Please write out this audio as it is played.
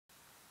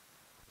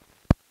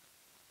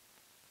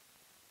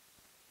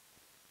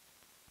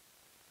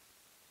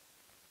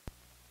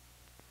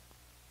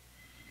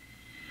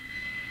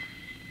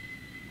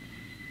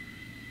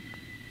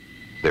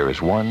There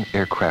is one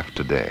aircraft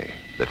today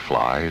that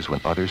flies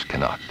when others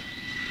cannot.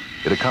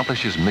 It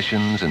accomplishes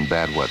missions in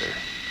bad weather,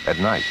 at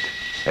night,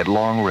 at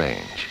long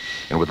range,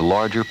 and with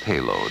larger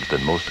payloads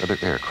than most other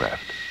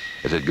aircraft,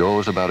 as it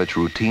goes about its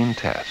routine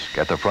task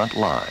at the front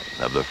line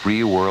of the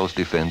free world's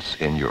defense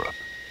in Europe.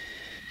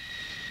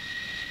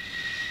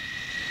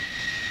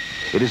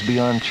 It is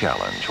beyond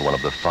challenge one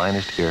of the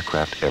finest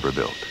aircraft ever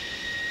built,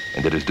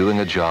 and it is doing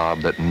a job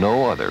that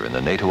no other in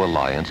the NATO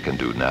alliance can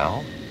do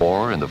now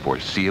or in the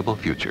foreseeable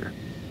future.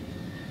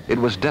 It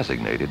was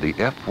designated the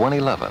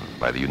F-111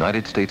 by the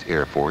United States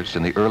Air Force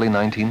in the early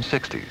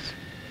 1960s.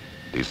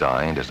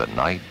 Designed as a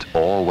night,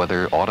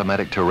 all-weather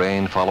automatic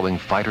terrain following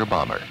fighter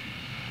bomber,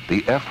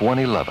 the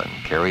F-111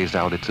 carries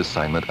out its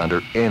assignment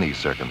under any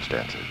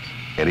circumstances,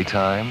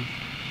 anytime,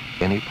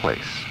 any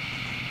place,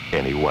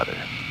 any weather.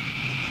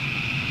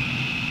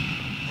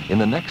 In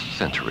the next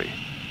century,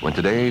 when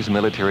today's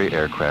military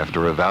aircraft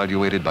are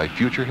evaluated by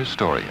future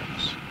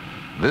historians,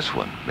 this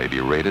one may be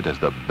rated as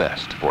the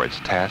best for its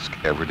task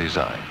ever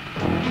designed.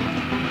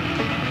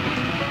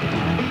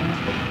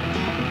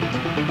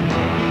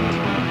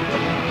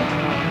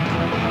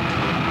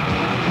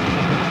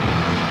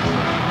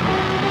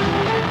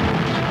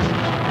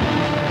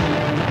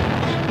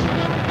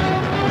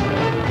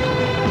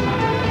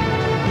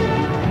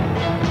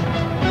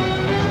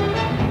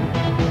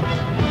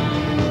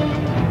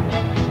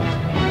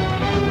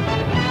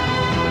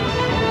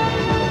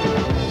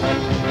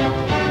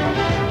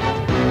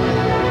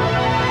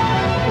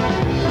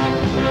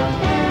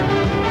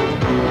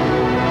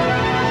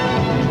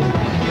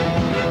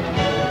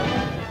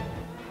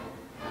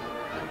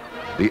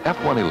 The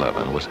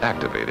F-111 was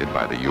activated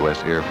by the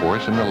U.S. Air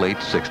Force in the late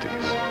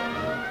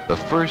 60s. The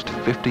first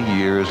 50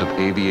 years of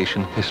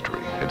aviation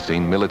history had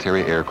seen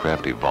military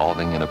aircraft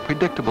evolving in a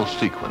predictable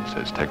sequence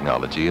as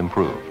technology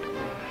improved.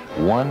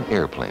 One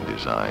airplane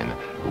design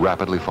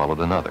rapidly followed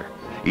another,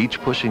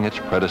 each pushing its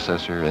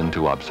predecessor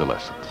into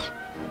obsolescence.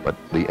 But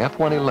the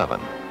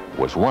F-111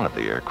 was one of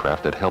the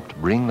aircraft that helped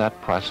bring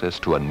that process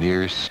to a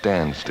near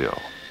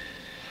standstill.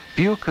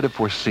 Few could have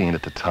foreseen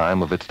at the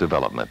time of its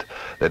development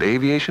that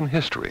aviation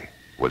history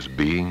was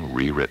being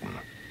rewritten.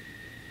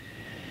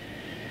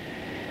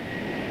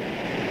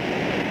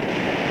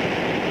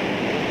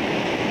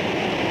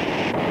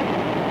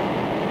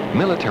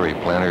 Military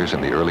planners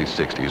in the early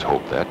 60s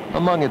hoped that,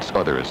 among its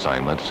other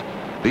assignments,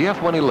 the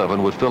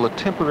F-111 would fill a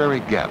temporary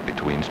gap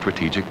between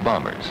strategic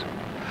bombers.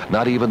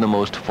 Not even the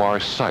most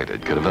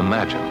far-sighted could have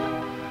imagined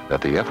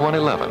that the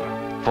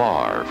F-111,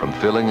 far from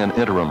filling an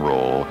interim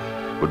role,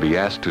 would be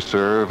asked to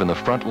serve in the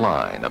front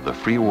line of the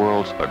free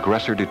world's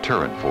aggressor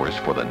deterrent force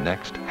for the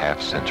next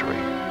half-century.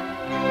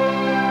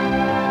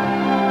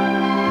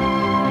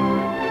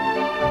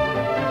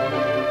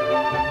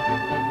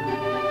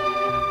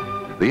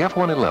 The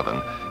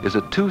F-111 is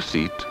a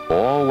two-seat,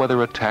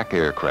 all-weather attack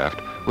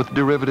aircraft with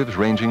derivatives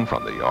ranging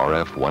from the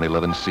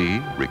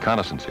RAAF-111C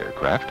reconnaissance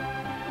aircraft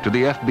to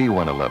the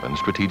FB-111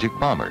 strategic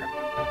bomber.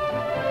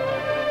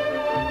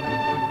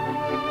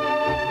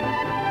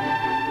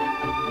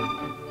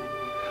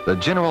 The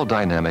General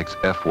Dynamics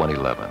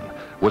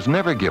F-111 was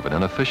never given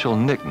an official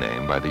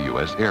nickname by the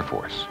U.S. Air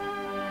Force.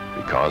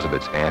 Because of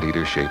its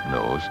anteater shaped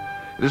nose,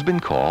 it has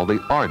been called the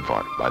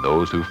Aardvark by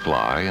those who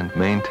fly and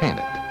maintain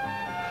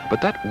it.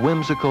 But that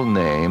whimsical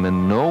name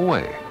in no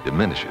way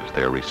diminishes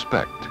their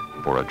respect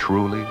for a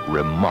truly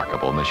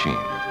remarkable machine.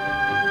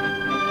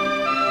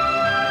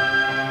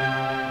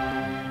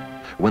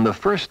 When the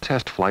first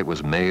test flight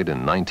was made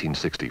in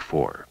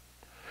 1964,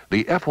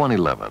 the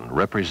F-111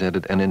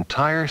 represented an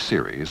entire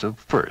series of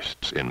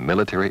firsts in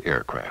military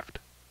aircraft.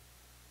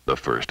 The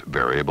first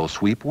variable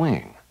sweep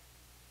wing,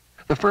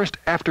 the first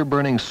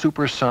afterburning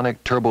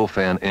supersonic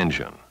turbofan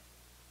engine,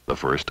 the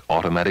first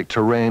automatic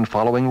terrain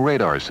following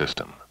radar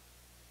system,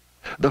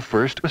 the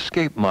first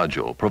escape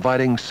module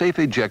providing safe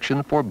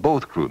ejection for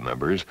both crew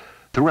members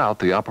throughout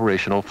the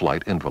operational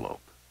flight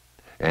envelope,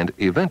 and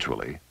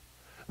eventually,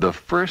 the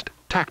first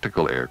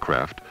tactical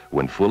aircraft,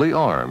 when fully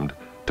armed,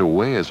 to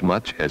weigh as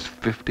much as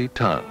 50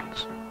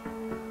 tons.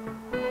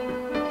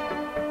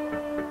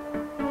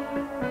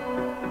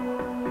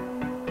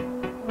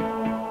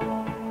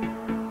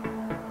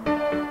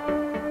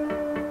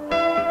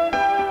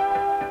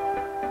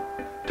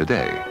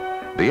 Today,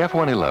 the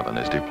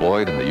F-111 is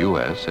deployed in the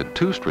U.S. at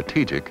 2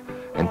 strategic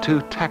and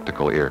 2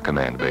 tactical air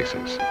command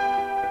bases,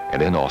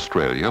 and in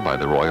Australia by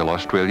the Royal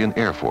Australian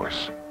Air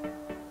Force.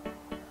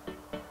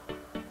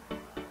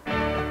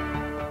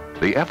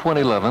 The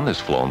F-111 is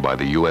flown by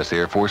the U.S.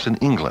 Air Force in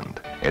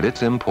England, and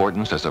its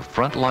importance as a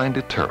frontline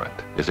deterrent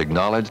is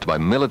acknowledged by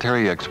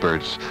military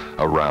experts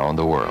around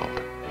the world.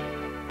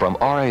 From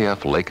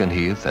RAAF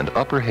Lakenheath and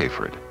Upper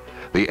Heyford,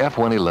 the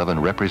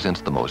F-111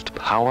 represents the most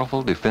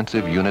powerful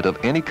defensive unit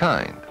of any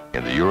kind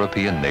in the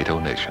European NATO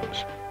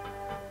nations.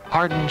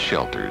 Hardened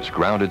shelters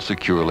grounded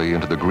securely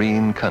into the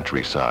green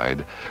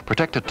countryside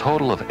protect a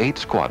total of 8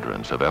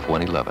 squadrons of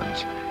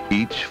F-111s,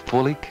 each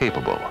fully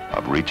capable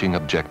of reaching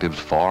objectives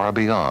far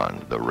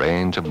beyond the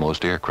range of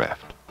most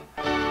aircraft.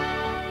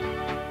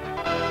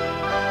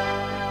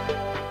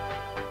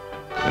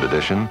 In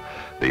addition,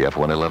 the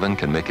F-111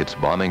 can make its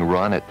bombing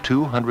run at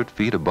 200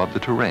 feet above the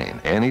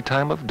terrain any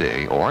time of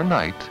day or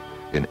night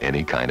in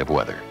any kind of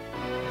weather.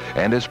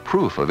 And as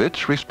proof of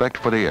its respect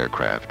for the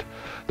aircraft,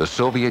 the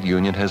Soviet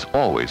Union has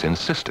always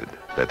insisted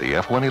that the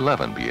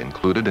F-111 be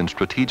included in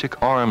strategic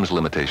arms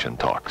limitation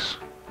talks.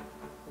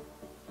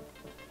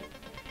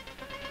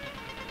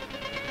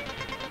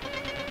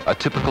 A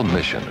typical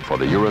mission for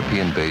the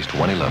European-based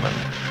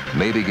 111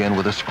 may begin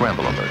with a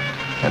scramble alert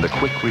and the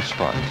quick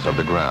response of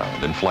the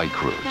ground and flight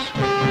crews.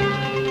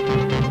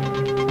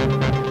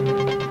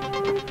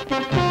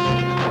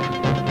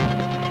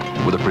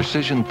 With a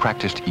precision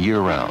practiced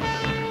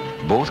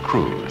year-round, both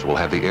crews will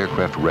have the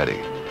aircraft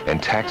ready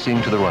and taxiing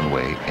to the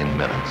runway in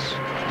minutes.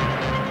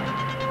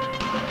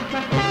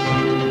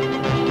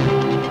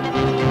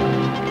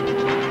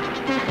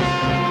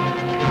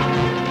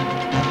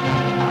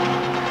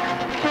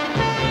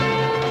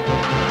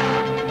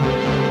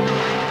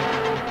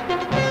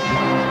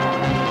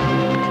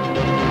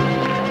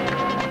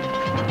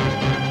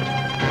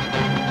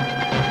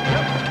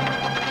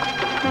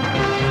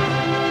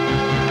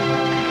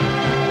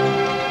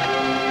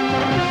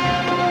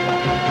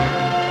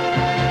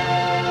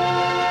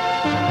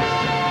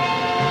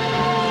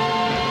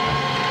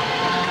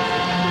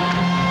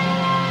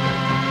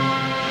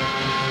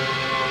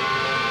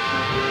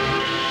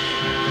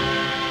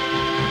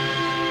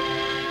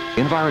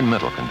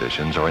 Environmental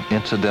conditions are an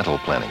incidental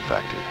planning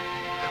factor.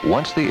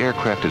 Once the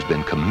aircraft has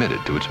been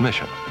committed to its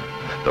mission,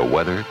 the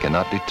weather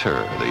cannot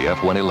deter the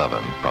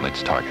F-111 from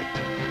its target.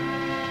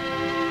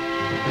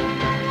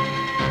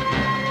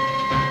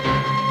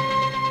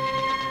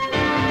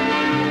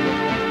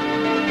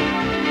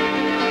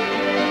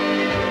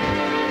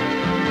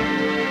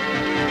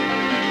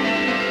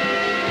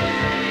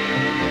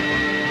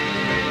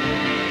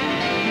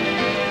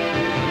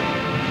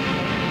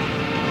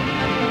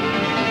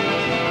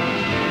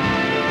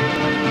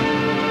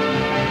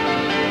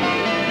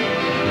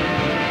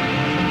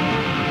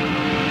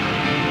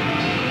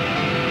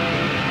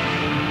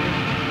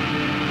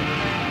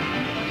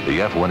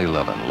 The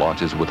F-111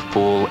 launches with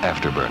full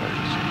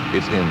afterburners,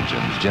 its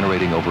engines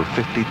generating over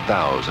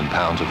 50,000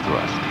 pounds of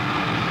thrust.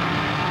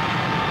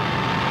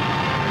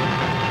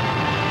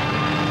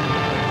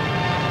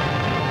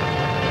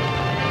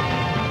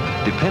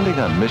 Depending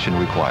on mission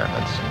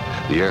requirements,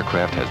 the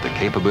aircraft has the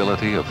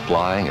capability of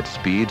flying at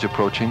speeds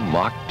approaching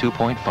Mach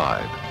 2.5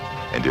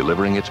 and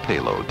delivering its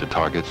payload to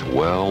targets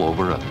well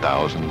over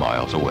 1,000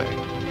 miles away.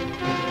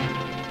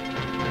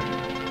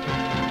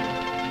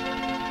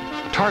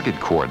 Target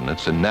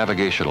coordinates and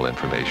navigational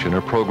information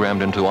are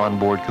programmed into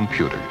onboard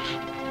computers.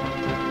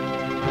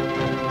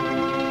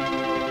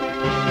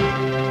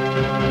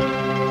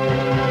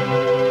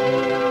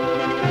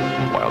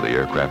 While the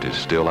aircraft is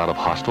still out of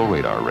hostile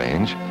radar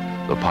range,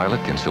 the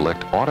pilot can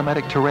select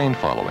automatic terrain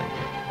following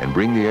and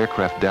bring the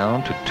aircraft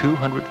down to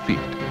 200 feet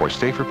for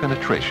safer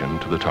penetration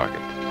to the target.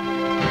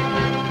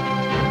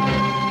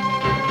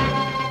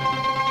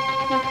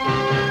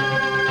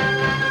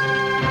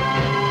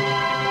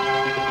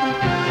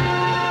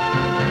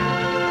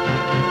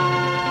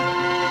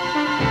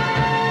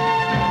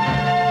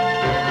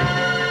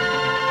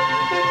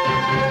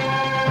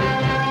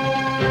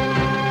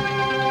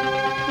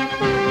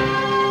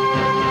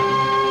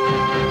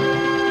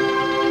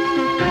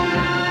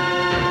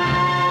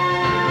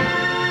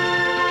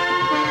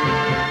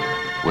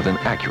 With an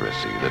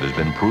accuracy that has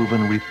been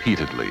proven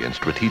repeatedly in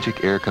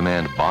strategic air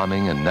command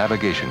bombing and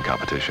navigation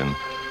competition,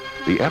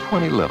 the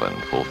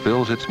F-111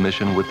 fulfills its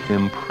mission with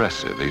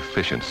impressive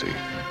efficiency.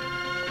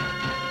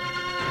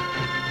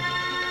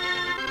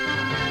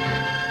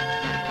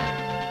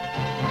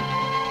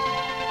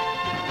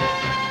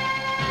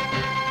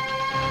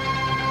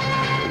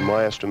 In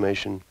my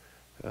estimation,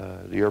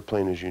 the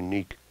airplane is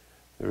unique.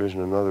 There isn't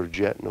another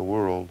jet in the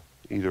world,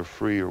 either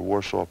free or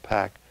Warsaw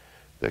Pact,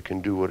 that can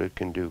do what it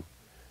can do.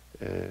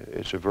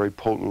 It's a very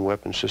potent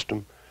weapon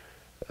system,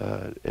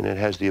 and it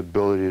has the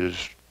ability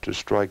to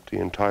strike the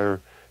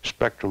entire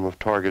spectrum of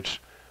targets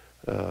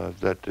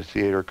that the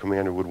theater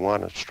commander would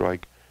want to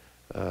strike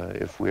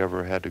if we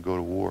ever had to go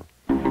to war.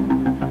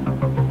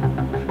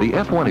 The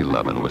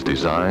F-111 was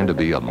designed to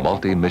be a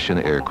multi-mission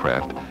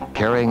aircraft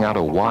carrying out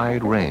a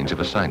wide range of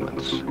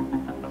assignments.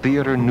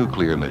 Theater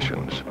nuclear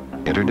missions,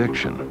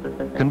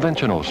 interdiction,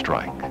 conventional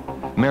strike,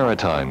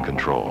 maritime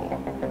control,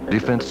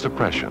 defense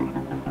suppression,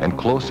 and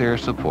close air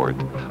support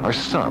are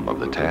some of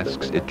the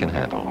tasks it can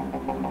handle.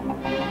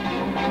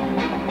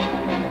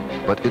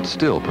 But it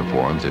still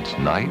performs its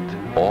night,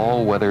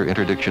 all-weather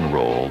interdiction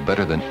role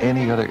better than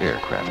any other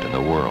aircraft in the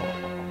world.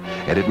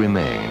 And it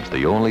remains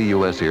the only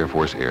U.S. Air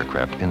Force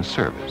aircraft in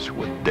service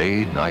with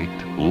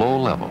day-night,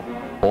 low-level,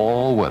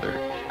 all-weather,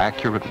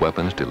 accurate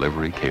weapons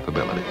delivery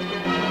capability.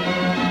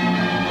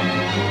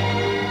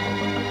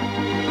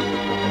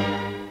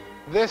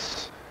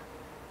 This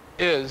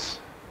is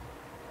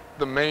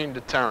the main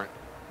deterrent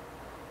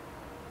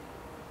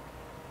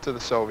to the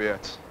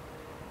Soviets.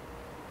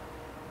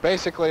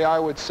 Basically, I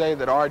would say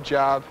that our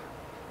job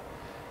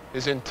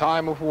is in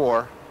time of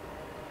war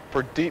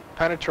for deep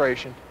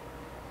penetration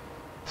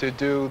to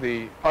do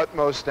the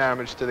utmost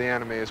damage to the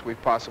enemy as we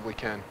possibly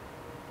can.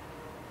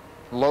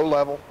 Low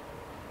level,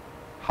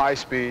 high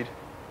speed,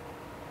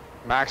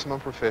 maximum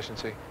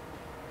proficiency,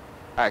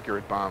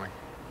 accurate bombing.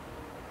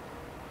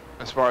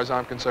 As far as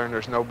I'm concerned,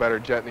 there's no better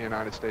jet in the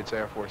United States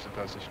Air Force that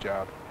does this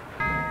job.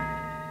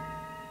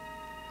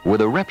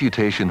 With a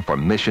reputation for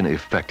mission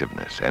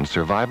effectiveness and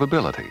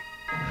survivability,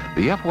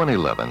 the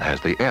F-111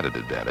 has the added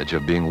advantage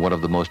of being one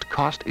of the most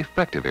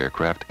cost-effective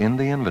aircraft in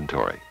the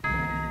inventory.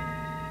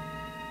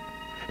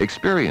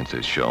 Experience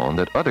has shown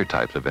that other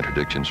types of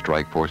interdiction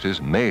strike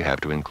forces may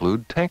have to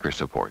include tanker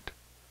support,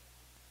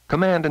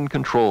 command and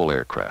control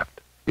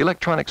aircraft,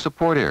 electronic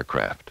support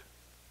aircraft,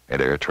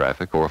 and air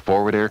traffic or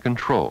forward air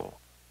control,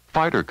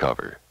 fighter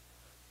cover,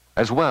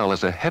 as well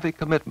as a heavy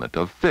commitment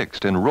of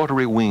fixed and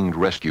rotary-winged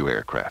rescue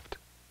aircraft.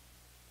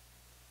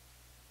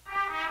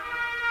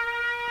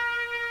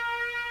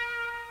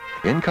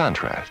 In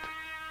contrast,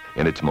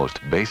 in its most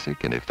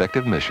basic and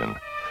effective mission,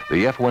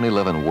 the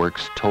F-111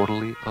 works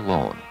totally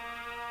alone.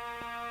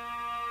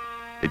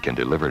 It can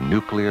deliver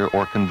nuclear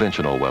or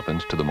conventional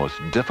weapons to the most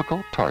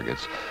difficult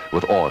targets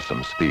with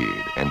awesome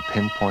speed and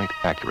pinpoint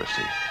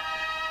accuracy.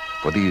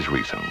 For these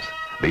reasons,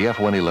 the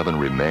F-111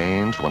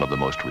 remains one of the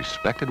most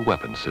respected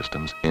weapon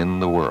systems in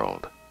the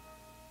world.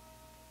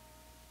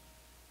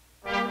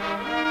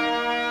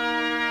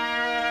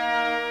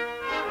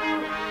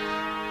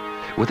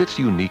 With its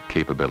unique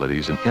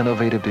capabilities and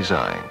innovative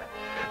design,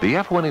 the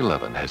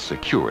F-111 has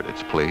secured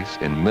its place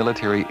in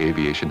military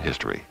aviation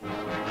history.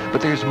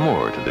 But there's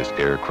more to this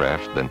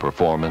aircraft than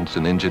performance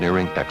and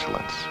engineering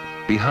excellence.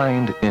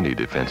 Behind any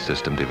defense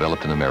system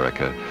developed in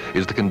America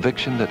is the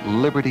conviction that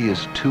liberty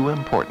is too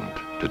important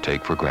to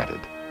take for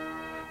granted.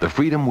 The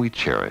freedom we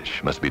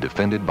cherish must be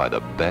defended by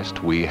the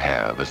best we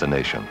have as a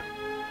nation.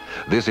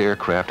 This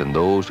aircraft and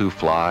those who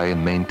fly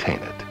and maintain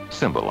it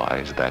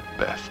symbolize that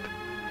best.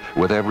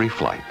 With every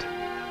flight,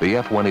 the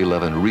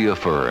F-111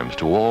 reaffirms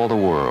to all the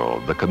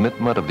world the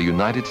commitment of the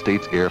United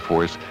States Air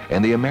Force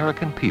and the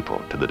American people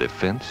to the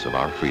defense of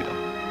our freedom.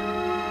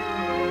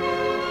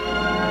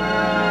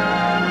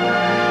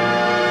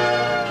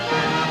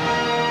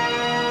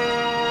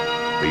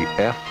 The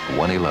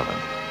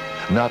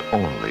F-111, not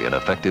only an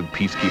effective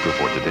peacekeeper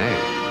for today,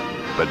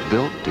 but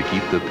built to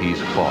keep the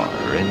peace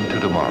far into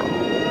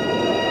tomorrow.